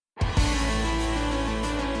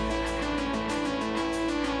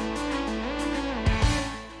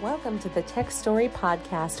Welcome to the Tech Story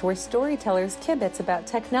Podcast, where storytellers kibitz about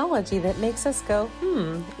technology that makes us go,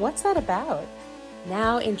 what's that about?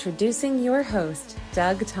 Now introducing your host,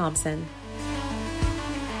 Doug Thompson.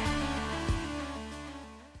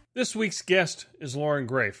 This week's guest is Loren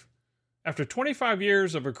Greiff. After 25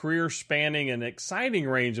 years of a career spanning an exciting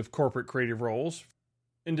range of corporate creative roles,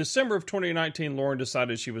 in December of 2019, Loren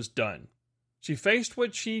decided she was done. She faced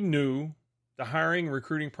what she knew, the hiring and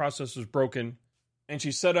recruiting process was broken, and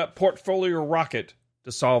she set up Portfolio Rocket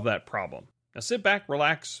to solve that problem. Now sit back,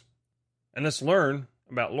 relax, and let's learn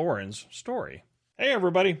about Loren's story. Hey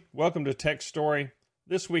everybody, welcome to Tech Story.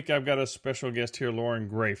 This week I've got a special guest here, Loren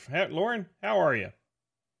Greiff. Hey, Loren, how are you?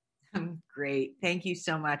 I'm great. Thank you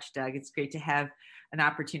so much, Doug. It's great to have an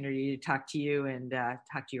opportunity to talk to you and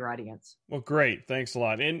talk to your audience. Well, great. Thanks a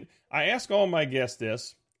lot. And I ask all my guests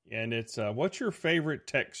this, and it's, what's your favorite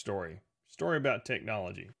tech story? Story about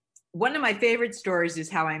technology. One of my favorite stories is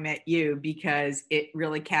how I met you, because it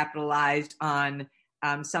really capitalized on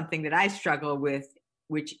something that I struggle with,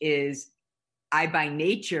 which is I by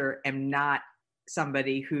nature am not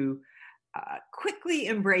somebody who quickly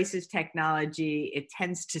embraces technology. It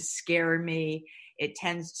tends to scare me. It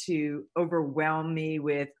tends to overwhelm me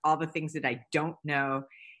with all the things that I don't know.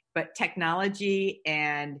 But technology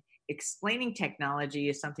and explaining technology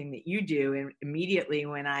is something that you do. And immediately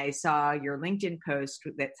when I saw your LinkedIn post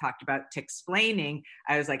that talked about explaining,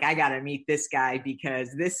 I was like, I got to meet this guy,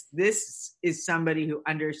 because this is somebody who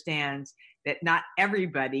understands that not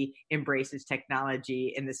everybody embraces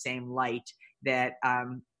technology in the same light that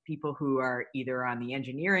people who are either on the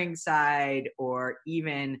engineering side or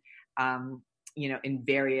even, in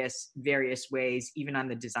various ways, even on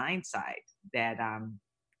the design side that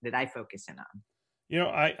I focus in on. You know,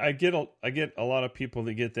 I get a lot of people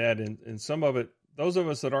that get that, and some of it, those of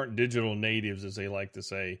us that aren't digital natives, as they like to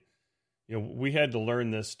say, we had to learn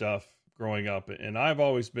this stuff growing up, and I've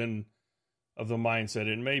always been of the mindset,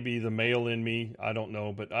 it may be the male in me, I don't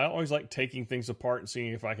know, but I always like taking things apart and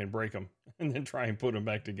seeing if I can break them and then try and put them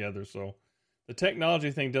back together. So the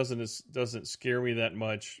technology thing doesn't scare me that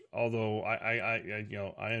much, although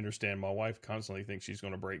I understand my wife constantly thinks she's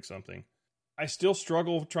going to break something. I still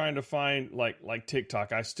struggle trying to find like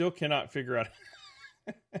TikTok. I still cannot figure out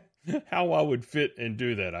how I would fit and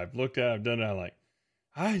do that. I've looked at it, I've done it.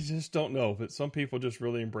 I just don't know, but some people just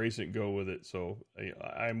really embrace it and go with it. So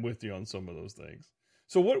I'm with you on some of those things.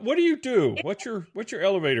 So what do you do? What's your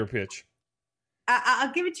elevator pitch?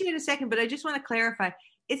 I'll give it to you in a second, but I just want to clarify.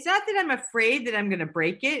 It's not that I'm afraid that I'm going to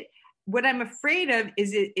break it. What I'm afraid of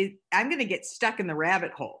is I'm going to get stuck in the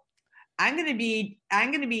rabbit hole. I'm going to be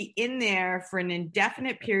in there for an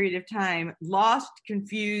indefinite period of time, lost,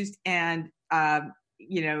 confused, and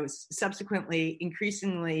subsequently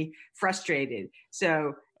increasingly frustrated.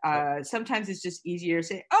 So sometimes it's just easier to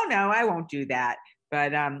say, oh no, I won't do that.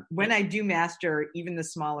 But when I do master even the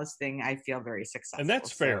smallest thing, I feel very successful. And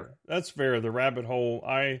that's fair. That's fair. The rabbit hole.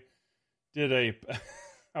 I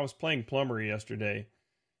was playing plumber yesterday,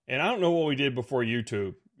 and I don't know what we did before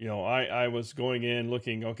YouTube. I was going in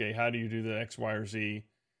looking, okay, how do you do the X, Y, or Z?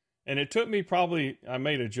 And it took me I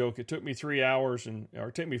made a joke. It took me 3 hours or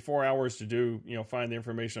it took me 4 hours to do, find the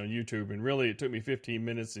information on YouTube. And really it took me 15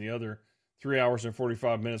 minutes, and the other 3 hours and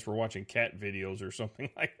 45 minutes for watching cat videos or something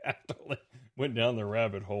like that. Totally went down the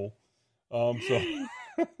rabbit hole. So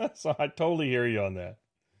I totally hear you on that.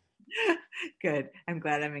 Good. I'm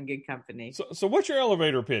glad I'm in good company. So what's your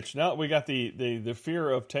elevator pitch? Now that we got the fear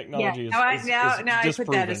of technology. Now I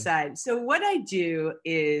put that aside. So what I do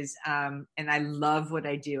is, and I love what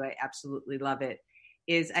I do, I absolutely love it,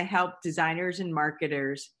 is I help designers and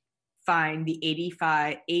marketers find the 80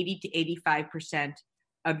 to 85%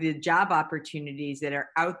 of the job opportunities that are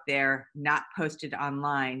out there, not posted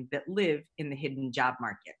online, that live in the hidden job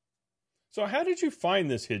market. So how did you find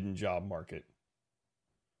this hidden job market?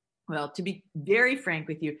 Well, to be very frank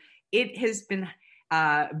with you, it has been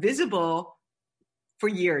visible for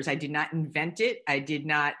years. I did not invent it. I did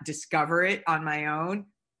not discover it on my own.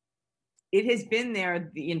 It has been there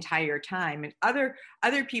the entire time, and other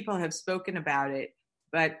people have spoken about it.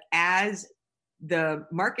 But as the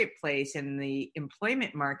marketplace and the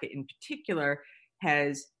employment market in particular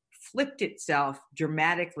has flipped itself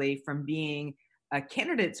dramatically from being a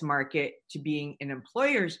candidate's market to being an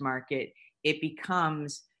employer's market, it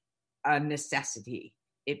becomes a necessity.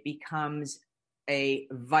 It becomes a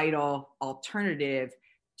vital alternative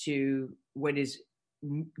to what is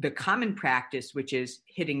the common practice, which is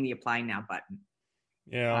hitting the apply now button.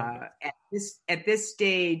 Yeah. At this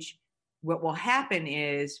stage, what will happen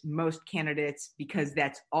is most candidates, because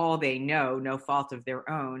that's all they know, no fault of their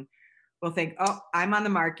own, will think, oh, I'm on the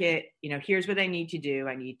market. Here's what I need to do.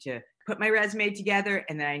 I need to put my resume together,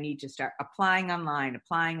 and then I need to start applying online.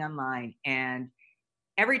 And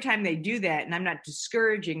every time they do that, and I'm not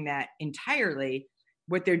discouraging that entirely,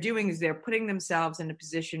 what they're doing is they're putting themselves in a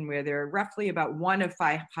position where they're roughly about 1 of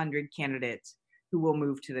 500 candidates who will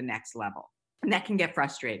move to the next level. And that can get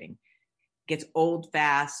frustrating. It gets old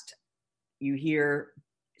fast. You hear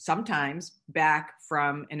sometimes back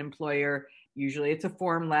from an employer, usually it's a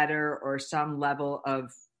form letter or some level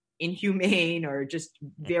of inhumane or just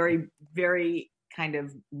very, very kind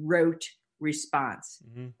of rote response.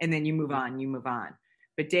 Mm-hmm. And then you move on.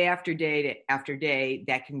 But day after day after day,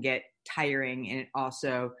 that can get tiring, and it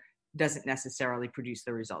also doesn't necessarily produce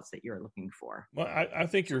the results that you're looking for. Well, I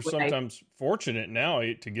think you're sometimes fortunate now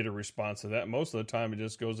to get a response to that. Most of the time, it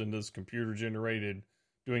just goes into this computer-generated,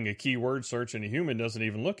 doing a keyword search, and a human doesn't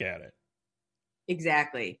even look at it.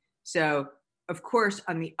 Exactly. So, of course,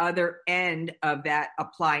 on the other end of that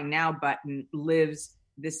Apply Now button lives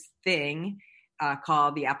this thing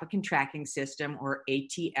called the Applicant Tracking System, or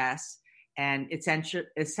ATS. And it's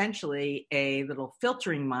essentially a little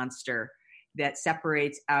filtering monster that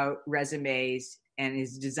separates out resumes and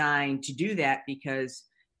is designed to do that because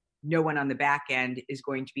no one on the back end is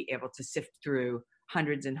going to be able to sift through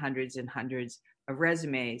hundreds and hundreds and hundreds of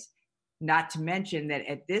resumes. Not to mention that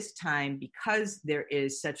at this time, because there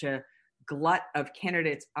is such a glut of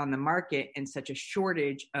candidates on the market and such a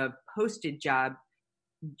shortage of posted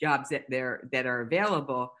jobs that are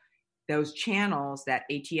available, those channels, that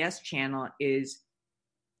ATS channel is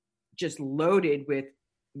just loaded with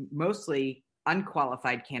mostly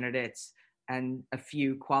unqualified candidates and a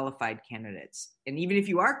few qualified candidates. And even if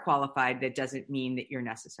you are qualified, that doesn't mean that you're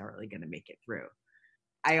necessarily going to make it through.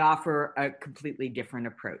 I offer a completely different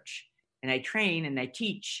approach. And I train and I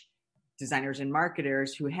teach designers and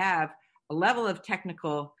marketers who have a level of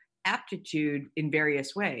technical aptitude in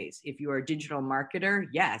various ways. If you are a digital marketer,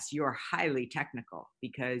 yes, you're highly technical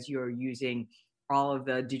because you're using all of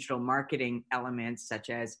the digital marketing elements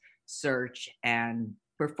such as search and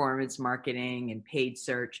performance marketing and paid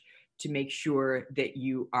search to make sure that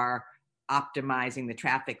you are optimizing the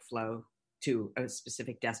traffic flow to a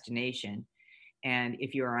specific destination. And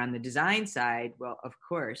if you're on the design side, well, of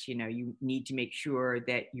course, you need to make sure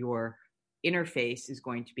that your interface is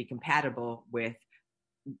going to be compatible with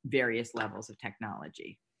various levels of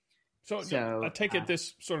technology. So I take it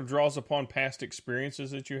this sort of draws upon past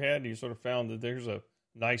experiences that you had, and you sort of found that there's a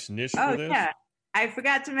nice niche for this. Yeah, I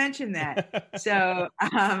forgot to mention that. So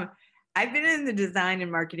I've been in the design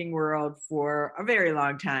and marketing world for a very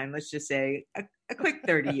long time. Let's just say a quick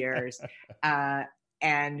 30 years.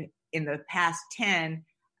 And in the past 10,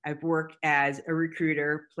 I've worked as a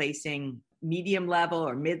recruiter, placing medium level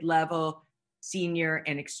or mid-level, senior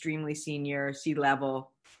and extremely senior,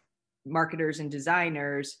 C-level marketers and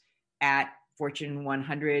designers at Fortune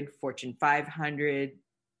 100, Fortune 500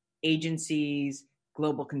 agencies,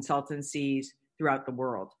 global consultancies throughout the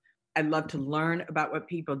world. I'd love to learn about what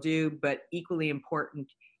people do, but equally important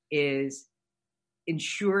is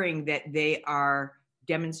ensuring that they are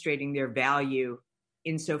demonstrating their value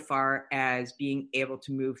insofar as being able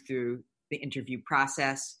to move through the interview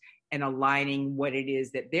process and aligning what it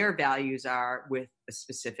is that their values are with a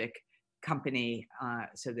specific company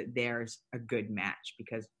so that there's a good match,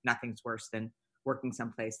 because nothing's worse than working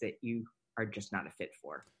someplace that you are just not a fit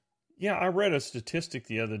for. Yeah, I read a statistic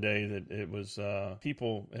the other day that it was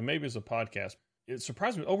people, and maybe it's a podcast, it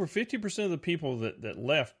surprised me, over 50% of the people that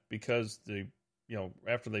left because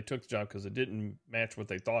after they took the job because it didn't match what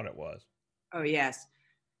they thought it was. Oh, yes.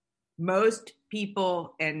 Most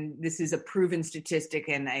people, and this is a proven statistic,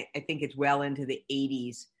 and I think it's well into the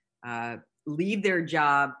 80s, leave their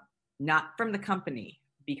job not from the company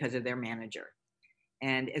because of their manager.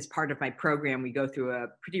 And as part of my program, we go through a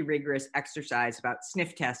pretty rigorous exercise about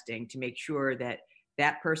sniff testing to make sure that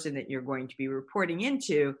that person that you're going to be reporting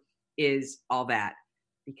into is all that.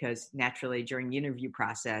 Because naturally, during the interview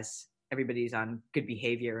process, everybody's on good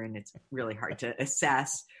behavior, and it's really hard to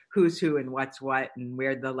assess who's who and what's what and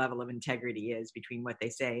where the level of integrity is between what they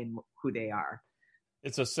say and who they are.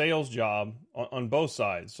 It's a sales job on both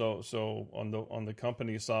sides. So on the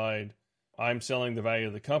company side, I'm selling the value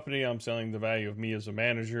of the company. I'm selling the value of me as a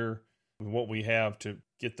manager, what we have to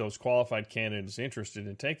get those qualified candidates interested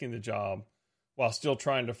in taking the job, while still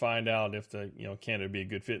trying to find out if the candidate would be a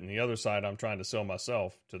good fit. And the other side, I'm trying to sell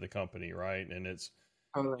myself to the company, right? And it's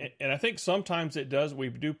and I think sometimes it does. We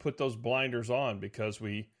do put those blinders on because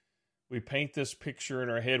we paint this picture in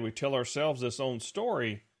our head. We tell ourselves this own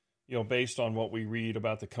story, based on what we read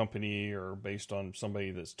about the company or based on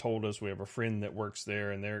somebody that's told us. We have a friend that works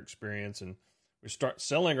there and their experience, and we start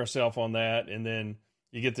selling ourselves on that, and then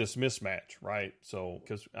you get this mismatch, right? So,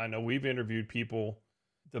 because I know we've interviewed people,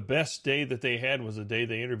 the best day that they had was the day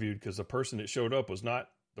they interviewed, because the person that showed up was not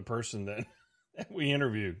the person that, that we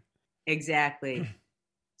interviewed. Exactly.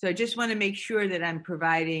 So I just want to make sure that I'm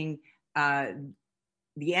providing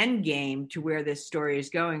the end game to where this story is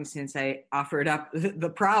going, since I offered up the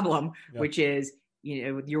problem, which is,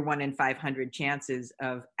 your 1 in 500 chances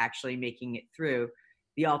of actually making it through.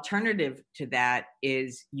 The alternative to that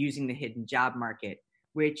is using the hidden job market,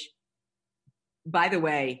 which, by the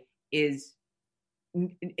way, it's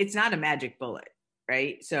not a magic bullet,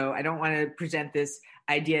 right? So I don't want to present this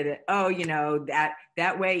idea that,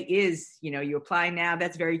 that way is, you apply now,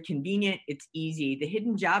 that's very convenient, it's easy. The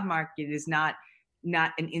hidden job market is not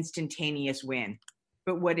an instantaneous win,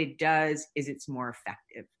 but what it does is it's more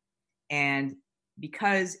effective. And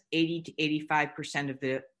because 80 to 85% of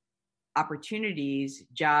the opportunities,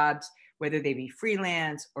 jobs, whether they be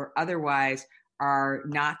freelance or otherwise, are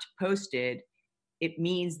not posted, it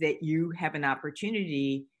means that you have an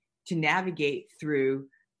opportunity to navigate through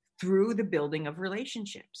the building of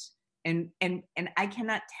relationships. And I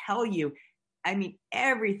cannot tell you, I mean,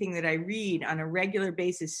 everything that I read on a regular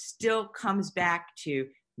basis still comes back to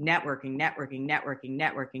networking.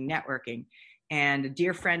 And a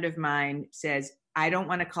dear friend of mine says, I don't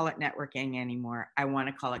want to call it networking anymore. I want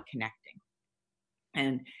to call it connecting.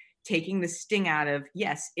 And taking the sting out of,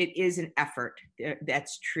 yes, it is an effort.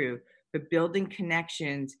 That's true. But building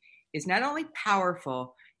connections is not only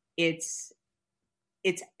powerful, it's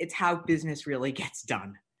how business really gets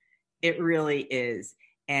done. It really is.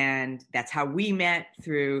 And that's how we met,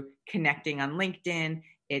 through connecting on LinkedIn.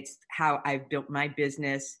 It's how I've built my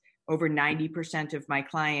business. Over 90% of my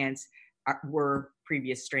clients were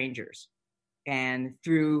previous strangers. And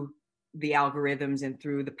through the algorithms and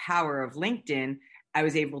through the power of LinkedIn, I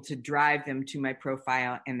was able to drive them to my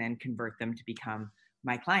profile and then convert them to become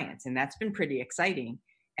my clients. And that's been pretty exciting.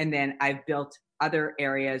 And then I've built other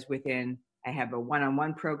areas within. I have a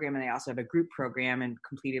one-on-one program, and I also have a group program, and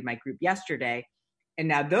completed my group yesterday. And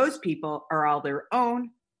now those people are all their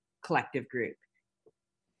own collective group,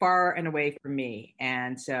 far and away from me.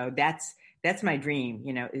 And so that's my dream,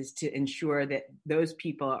 is to ensure that those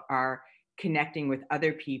people are connecting with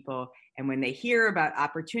other people. And when they hear about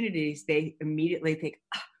opportunities, they immediately think,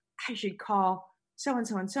 I should call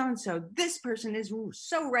so-and-so and so-and-so. This person is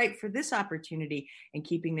so right for this opportunity, and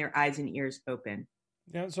keeping their eyes and ears open.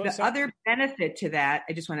 Yeah, Other benefit to that,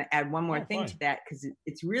 I just want to add one more thing to that, because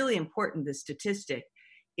it's really important. The statistic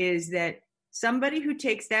is that somebody who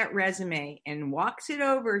takes that resume and walks it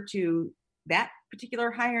over to that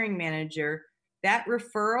particular hiring manager, that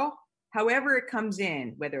referral, however it comes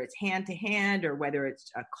in, whether it's hand to hand or whether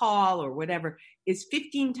it's a call or whatever, is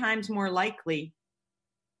 15 times more likely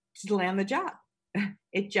to land the job.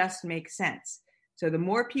 It just makes sense. So the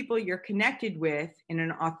more people you're connected with in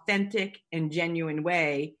an authentic and genuine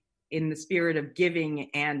way, in the spirit of giving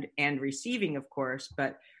and receiving, of course,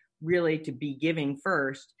 but really to be giving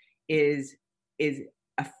first, is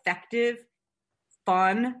effective,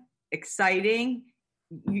 fun, exciting.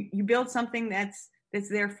 You build something that's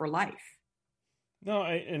there for life. No,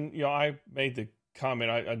 I made the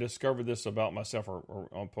comment. I discovered this about myself, or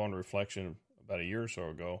upon reflection, about a year or so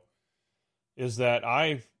ago, is that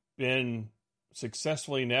I've been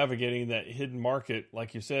successfully navigating that hidden market,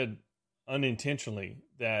 like you said, unintentionally,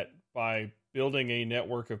 that by building a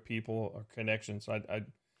network of people or connections.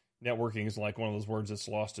 Networking is like one of those words that's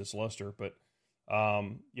lost its luster, but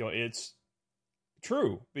it's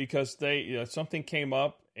true, because they something came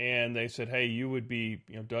up and they said, hey, you would be,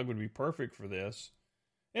 Doug would be perfect for this.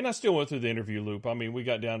 And I still went through the interview loop. I mean, we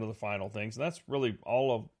got down to the final things, and that's really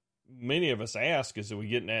all of many of us ask, is that we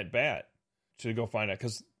get an at bat to go find out,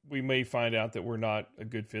 because we may find out that we're not a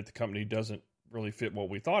good fit. The company doesn't really fit what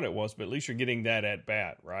we thought it was, but at least you're getting that at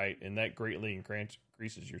bat, right? And that greatly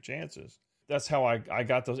increases your chances. That's how I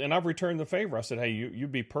got those. And I've returned the favor. I said, hey,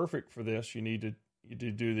 you'd be perfect for this. You need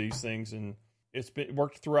to do these things. And it's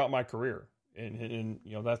worked throughout my career. And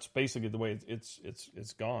that's basically the way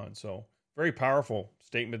it's gone. So very powerful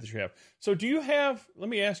statement that you have. So do you have, let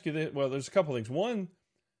me ask you that. Well, there's a couple of things. One,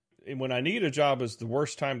 when I need a job is the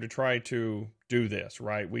worst time to try to do this,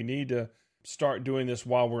 right? We need to start doing this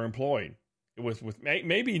while we're employed, with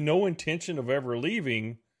maybe no intention of ever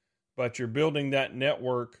leaving, but you're building that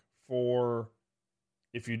network for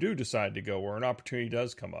if you do decide to go, or an opportunity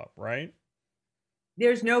does come up, right?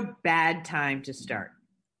 There's no bad time to start,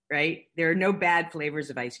 right? There are no bad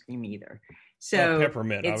flavors of ice cream either. So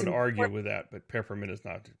peppermint, I would argue with that, but peppermint is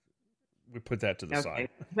not. We put that to the side.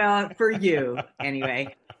 Well, for you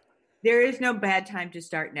anyway. There is no bad time to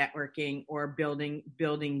start networking or building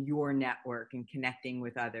your network and connecting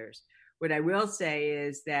with others. What I will say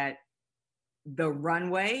is that the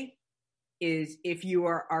runway is if you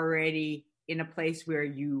are already in a place where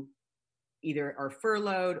you either are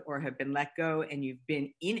furloughed or have been let go and you've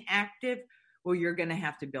been inactive, well, you're going to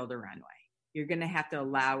have to build a runway. You're going to have to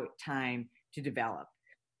allow it time to develop.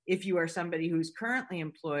 If you are somebody who's currently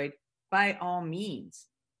employed, by all means,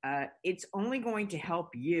 it's only going to help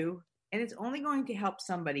you, and it's only going to help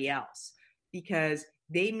somebody else, because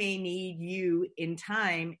they may need you in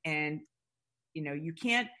time, and you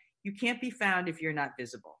can't be found if you're not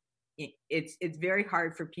visible. It's very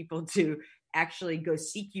hard for people to actually go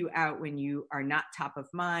seek you out when you are not top of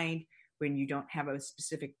mind, when you don't have a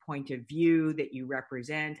specific point of view that you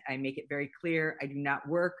represent. I make it very clear I do not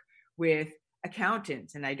work with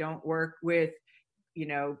accountants, and I don't work with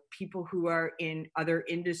people who are in other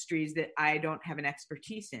industries that I don't have an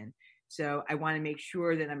expertise in. So I want to make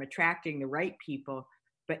sure that I'm attracting the right people.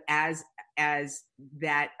 But as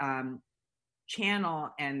that channel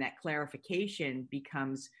and that clarification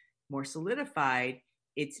becomes more solidified,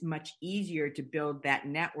 it's much easier to build that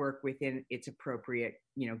network within its appropriate,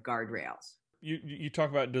 guardrails. You talk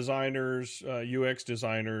about designers, UX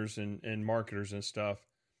designers and marketers and stuff.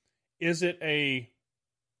 Is it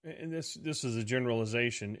and this is a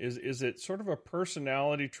generalization, is it sort of a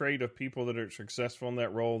personality trait of people that are successful in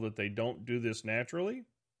that role that they don't do this naturally?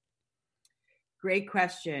 Great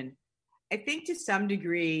question. I think to some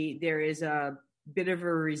degree there is a bit of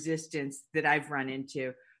a resistance that I've run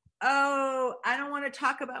into. Oh, I don't want to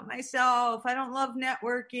talk about myself. I don't love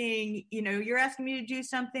networking. You're asking me to do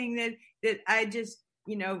something that I just,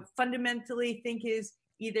 fundamentally think is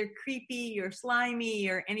either creepy or slimy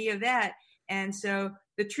or any of that. And so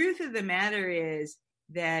the truth of the matter is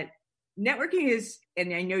that networking is,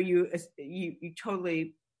 and I know you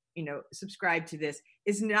totally, subscribe to this,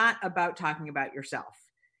 is not about talking about yourself.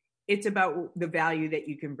 It's about the value that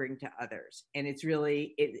you can bring to others. And it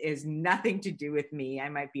is nothing to do with me. I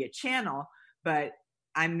might be a channel, but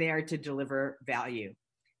I'm there to deliver value.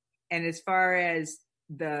 And as far as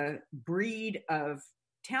the breed of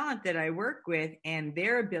talent that I work with and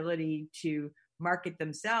their ability to market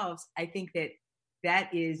themselves, I think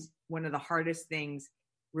that is one of the hardest things,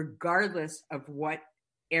 regardless of what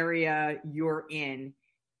area you're in,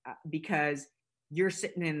 because you're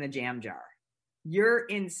sitting in the jam jar. You're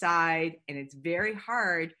inside, and it's very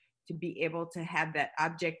hard to be able to have that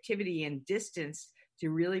objectivity and distance to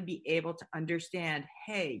really be able to understand,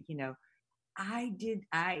 hey,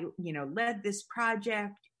 I led this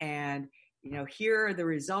project, and here are the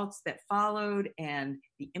results that followed and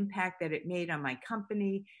the impact that it made on my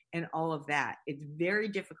company and all of that. It's very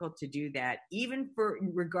difficult to do that, even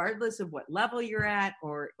regardless of what level you're at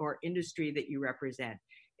or industry that you represent.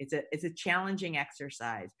 It's a challenging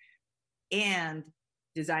exercise. And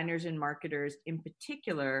designers and marketers in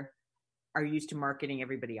particular are used to marketing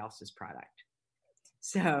everybody else's product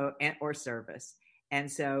or service. And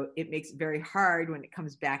so it makes it very hard when it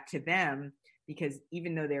comes back to them, because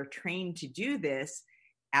even though they're trained to do this,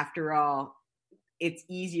 after all, it's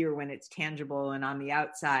easier when it's tangible and on the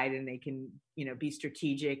outside, and they can, be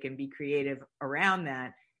strategic and be creative around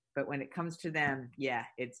that. But when it comes to them, yeah,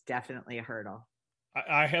 it's definitely a hurdle.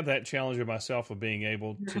 I have that challenge of myself of being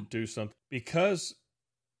able to do something, because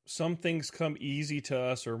some things come easy to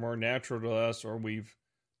us or more natural to us, or we've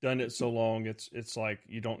done it so long. It's like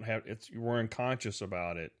we're unconscious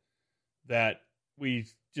about it, that we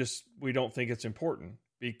don't think it's important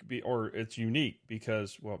or it's unique,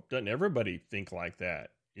 because, well, doesn't everybody think like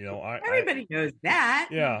that? Everybody knows that.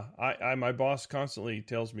 Yeah. My boss constantly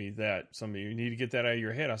tells me that you need to get that out of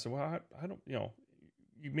your head. I said, well, I don't,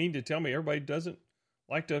 you mean to tell me everybody doesn't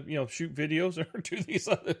like to, shoot videos or do these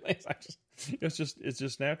other things? It's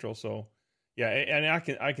just natural. So yeah. And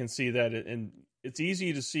I can see that. And it's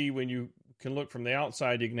easy to see when you can look from the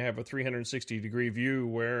outside. You can have a 360-degree view,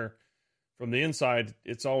 where from the inside,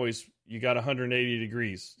 it's always, you got 180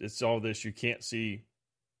 degrees. It's all this, you can't see,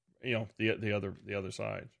 the other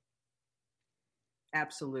side.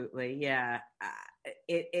 Absolutely. Yeah.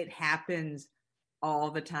 It happens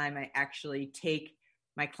all the time. I actually take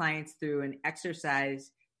my clients through an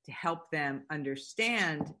exercise to help them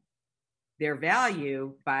understand their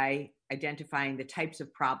value by identifying the types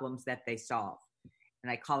of problems that they solve.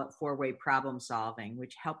 And I call it 4-way problem solving,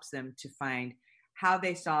 which helps them to find how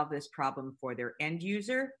they solve this problem for their end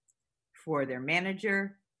user, for their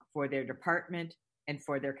manager, for their department, and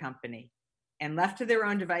for their company. And left to their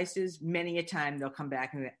own devices, many a time they'll come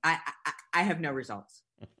back and say, I have no results.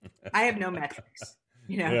 I have no metrics.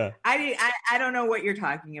 Yeah. I don't know what you're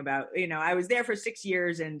talking about. I was there for 6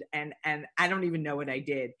 years and I don't even know what I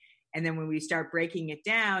did. And then when we start breaking it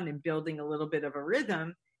down and building a little bit of a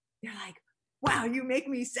rhythm, they're like, wow, you make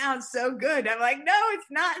me sound so good. I'm like, no, it's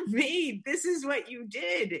not me. This is what you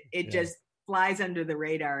did. It just flies under the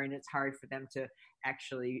radar, and it's hard for them to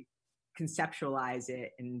actually conceptualize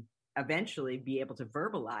it and eventually be able to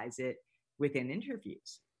verbalize it within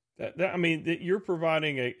interviews. You're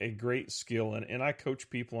providing a great skill, and I coach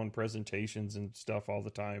people on presentations and stuff all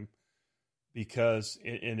the time because,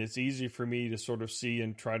 and it's easy for me to sort of see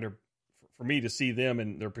and for me to see them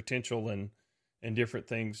and their potential and different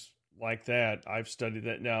things like that. I've studied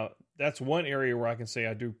that. Now, that's one area where I can say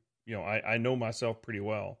I do, I know myself pretty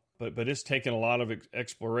well, but it's taken a lot of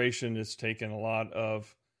exploration. It's taken a lot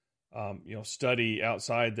of, study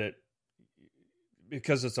outside that,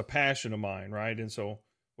 because it's a passion of mine. Right. And so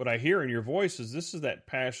what I hear in your voice is this is that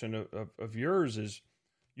passion of yours is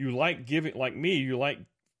you like giving, like me, you like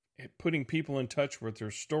putting people in touch with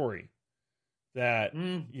their story that,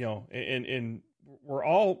 and we're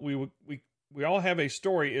all, we all have a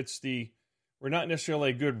story. We're not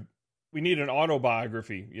necessarily we need an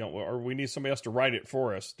autobiography, or we need somebody else to write it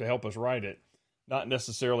for us to help us write it. Not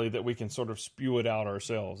necessarily that we can sort of spew it out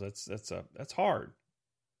ourselves. That's hard.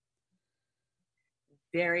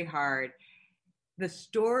 Very hard. The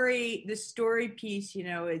story piece,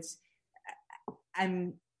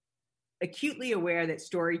 I'm acutely aware that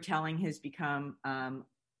storytelling has become a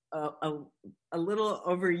little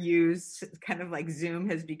overused, kind of like Zoom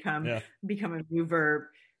has become a new verb.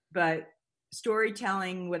 But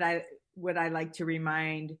storytelling, what I like to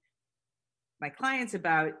remind my clients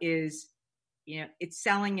about is, it's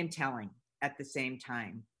selling and telling at the same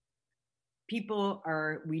time.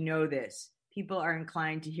 We know this. People are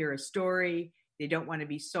inclined to hear a story. They don't want to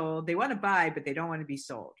be sold. They want to buy, but they don't want to be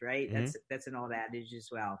sold, right? Mm-hmm. That's an old adage as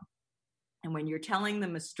well. And when you're telling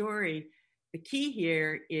them a story, the key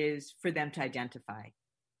here is for them to identify.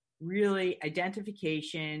 Really,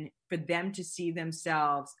 identification, for them to see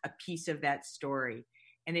themselves a piece of that story.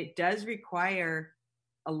 And it does require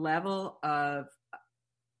a level of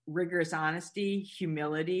rigorous honesty,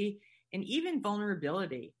 humility, and even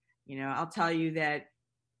vulnerability. I'll tell you that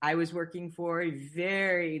I was working for a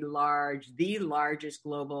very the largest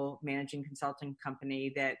global managing consulting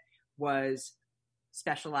company that was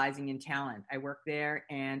specializing in talent. I worked there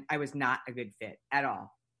and I was not a good fit at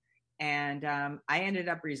all. And I ended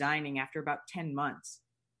up resigning after about 10 months,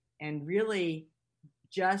 and really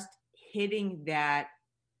just hitting that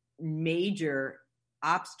major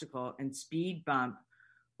obstacle and speed bump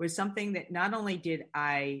was something that not only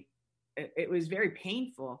it was very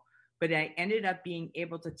painful, but I ended up being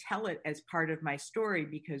able to tell it as part of my story,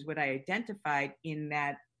 because what I identified in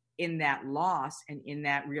that loss and in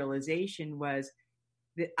that realization was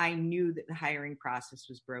that I knew that the hiring process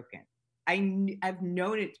was broken. I've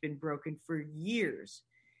known it's been broken for years,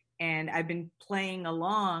 and I've been playing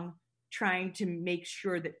along, trying to make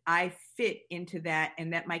sure that I fit into that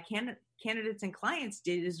and that my candidates and clients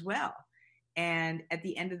did as well. And at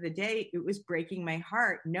the end of the day, it was breaking my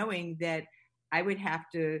heart knowing that I would have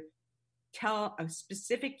to tell a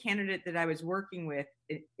specific candidate that I was working with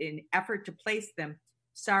in effort to place them,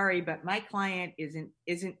 sorry, but my client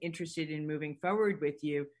isn't interested in moving forward with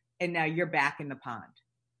you, and now you're back in the pond.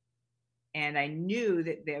 And I knew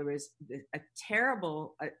that there was a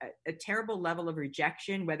terrible level of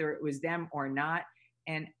rejection, whether it was them or not.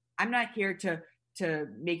 And I'm not here to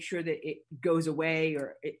make sure that it goes away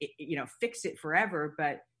or fix it forever,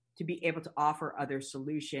 but to be able to offer other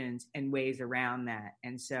solutions and ways around that.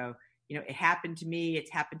 And so, it happened to me.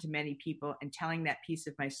 It's happened to many people. And telling that piece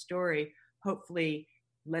of my story hopefully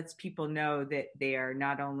lets people know that they are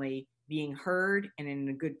not only being heard and in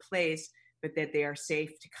a good place, but that they are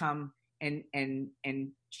safe to come and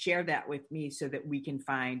share that with me so that we can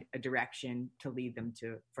find a direction to lead them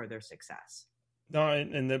to further success. No,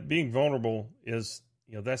 and that being vulnerable is,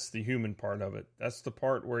 that's the human part of it. That's the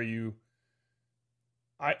part where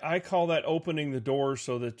I call that opening the door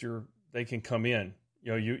so that they can come in.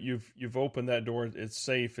 You've opened that door. It's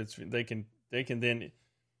safe. They can then,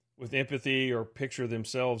 with empathy or picture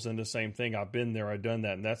themselves in the same thing. I've been there. I've done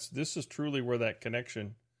that. And this is truly where that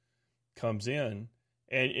connection comes in.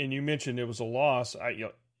 And you mentioned it was a loss.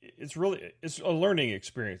 It's a learning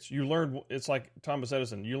experience. You learn, it's like Thomas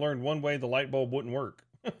Edison. You learned one way the light bulb wouldn't work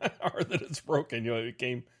or that it's broken. It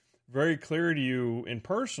became very clear to you in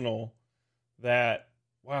personal that,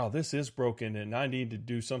 wow, this is broken and I need to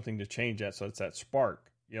do something to change that. So it's that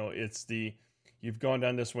spark, you've gone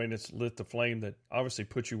down this way and it's lit the flame that obviously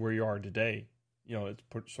puts you where you are today.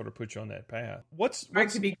 it's sort of put you on that path. What's hard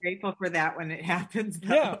to be grateful for that when it happens,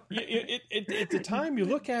 though. Yeah. At the time you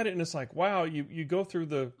look at it and it's like, wow, you go through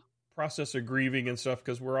the process of grieving and stuff,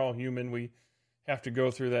 because we're all human. We have to go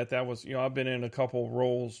through that. That was, I've been in a couple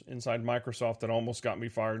roles inside Microsoft that almost got me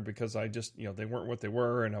fired because I just, they weren't what they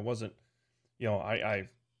were. And I wasn't, I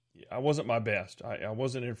wasn't my best. I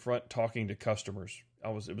wasn't in front talking to customers.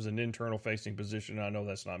 It was an internal facing position. And I know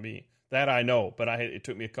that's not me. That I know, but it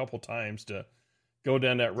took me a couple times to go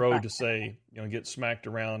down that road to say, get smacked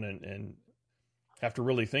around and have to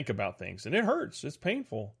really think about things. And it hurts. It's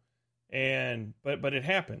painful. But it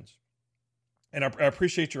happens. And I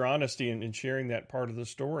appreciate your honesty in sharing that part of the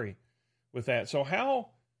story with that. So how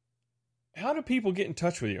do people get in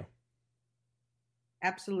touch with you?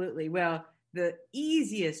 Absolutely. Well, the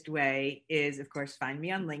easiest way is, of course, find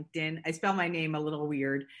me on LinkedIn. I spell my name a little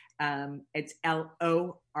weird. It's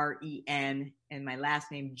Loren, and my last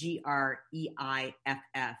name Greiff.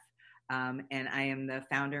 And I am the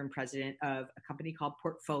founder and president of a company called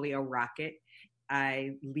Portfolio Rocket.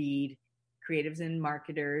 I lead creatives and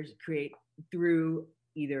marketers through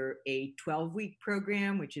either a 12-week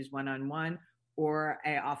program, which is one-on-one, or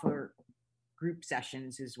I offer group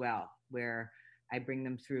sessions as well, where I bring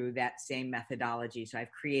them through that same methodology. So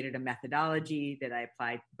I've created a methodology that I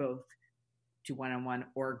apply both to one-on-one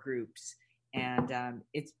or groups. And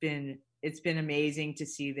it's been amazing to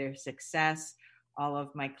see their success. All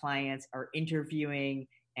of my clients are interviewing,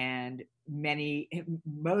 and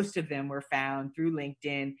most of them were found through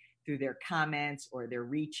LinkedIn, through their comments or their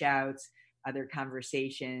reach outs, other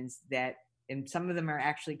conversations and some of them are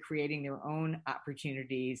actually creating their own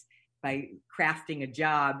opportunities by crafting a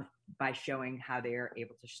job by showing how they are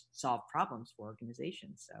able to solve problems for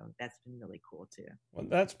organizations. So that's been really cool too. Well,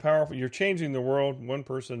 that's powerful. You're changing the world one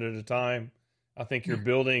person at a time. I think you're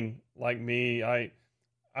building, like me. I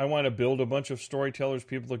want to build a bunch of storytellers,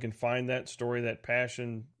 people that can find that story, that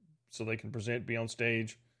passion, so they can present, be on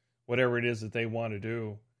stage, whatever it is that they want to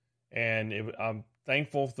do. And I'm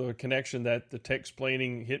thankful for the connection that the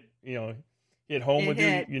tech-splaining hit home with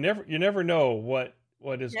you. You never know what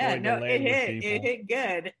is going to land with people. It hit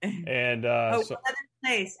good. And one other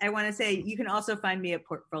place I want to say, you can also find me at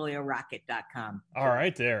portfoliorocket.com. All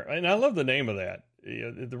right, there. And I love the name of that.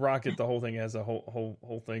 The rocket, the whole thing has a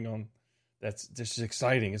whole thing on. That's just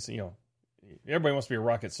exciting. It's everybody wants to be a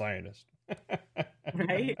rocket scientist.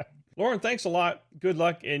 Right. Loren, thanks a lot. Good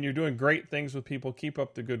luck, and you're doing great things with people. Keep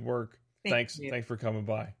up the good work. Thanks for coming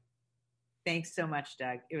by. Thanks so much,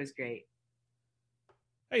 Doug. It was great.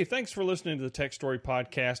 Hey, thanks for listening to the Tech Story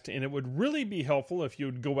Podcast, and it would really be helpful if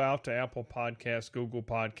you'd go out to Apple Podcasts, Google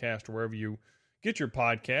Podcasts, or wherever you get your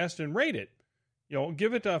podcast and rate it.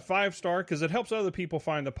 Give it a 5-star, because it helps other people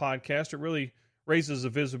find the podcast. It really raises the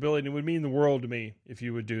visibility, and it would mean the world to me if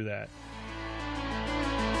you would do that.